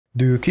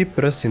Do you keep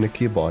pressing a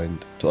keybind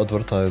to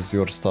advertise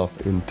your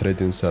stuff in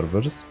trading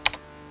servers?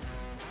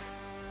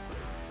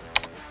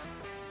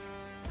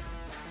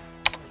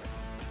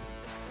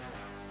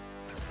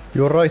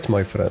 You're right,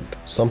 my friend.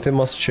 Something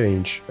must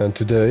change, and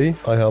today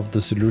I have the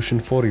solution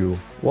for you.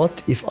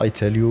 What if I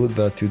tell you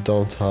that you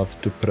don't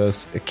have to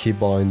press a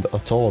keybind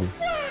at all?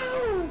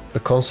 A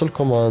console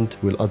command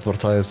will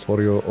advertise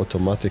for you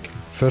automatically.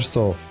 First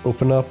off,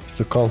 open up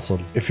the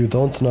console. If you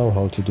don't know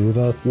how to do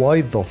that,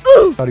 why the f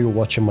are you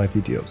watching my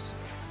videos?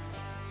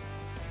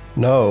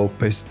 Now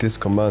paste this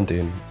command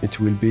in. It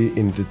will be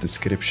in the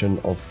description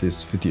of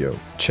this video.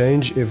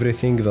 Change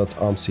everything that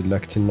I'm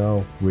selecting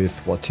now with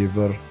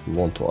whatever you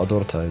want to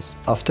advertise.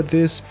 After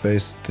this,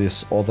 paste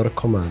this other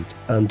command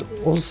and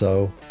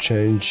also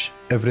change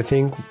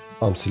everything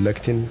I'm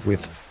selecting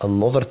with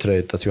another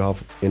trade that you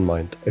have in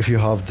mind. If you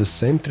have the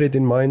same trade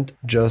in mind,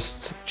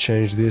 just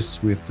change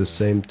this with the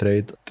same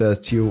trade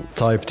that you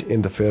typed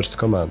in the first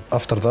command.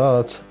 After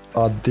that,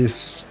 add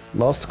this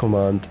last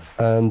command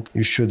and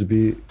you should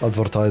be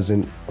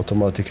advertising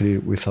automatically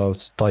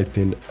without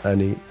typing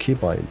any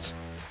keybinds.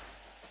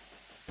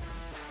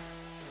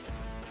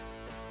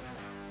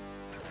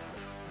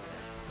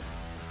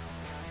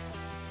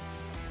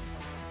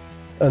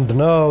 And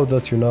now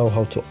that you know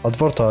how to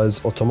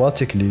advertise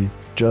automatically,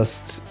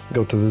 just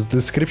go to the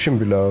description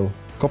below,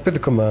 copy the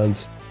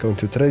commands, go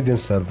into trading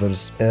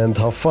servers and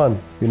have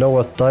fun. You know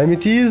what time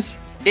it is?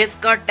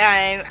 Disco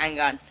time,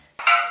 hang on.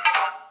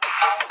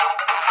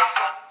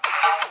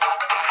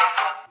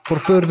 For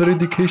further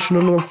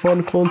educational and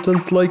fun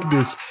content like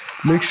this,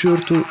 make sure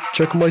to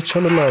check my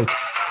channel out.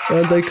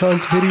 And I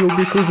can't hear you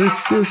because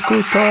it's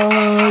disco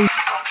time.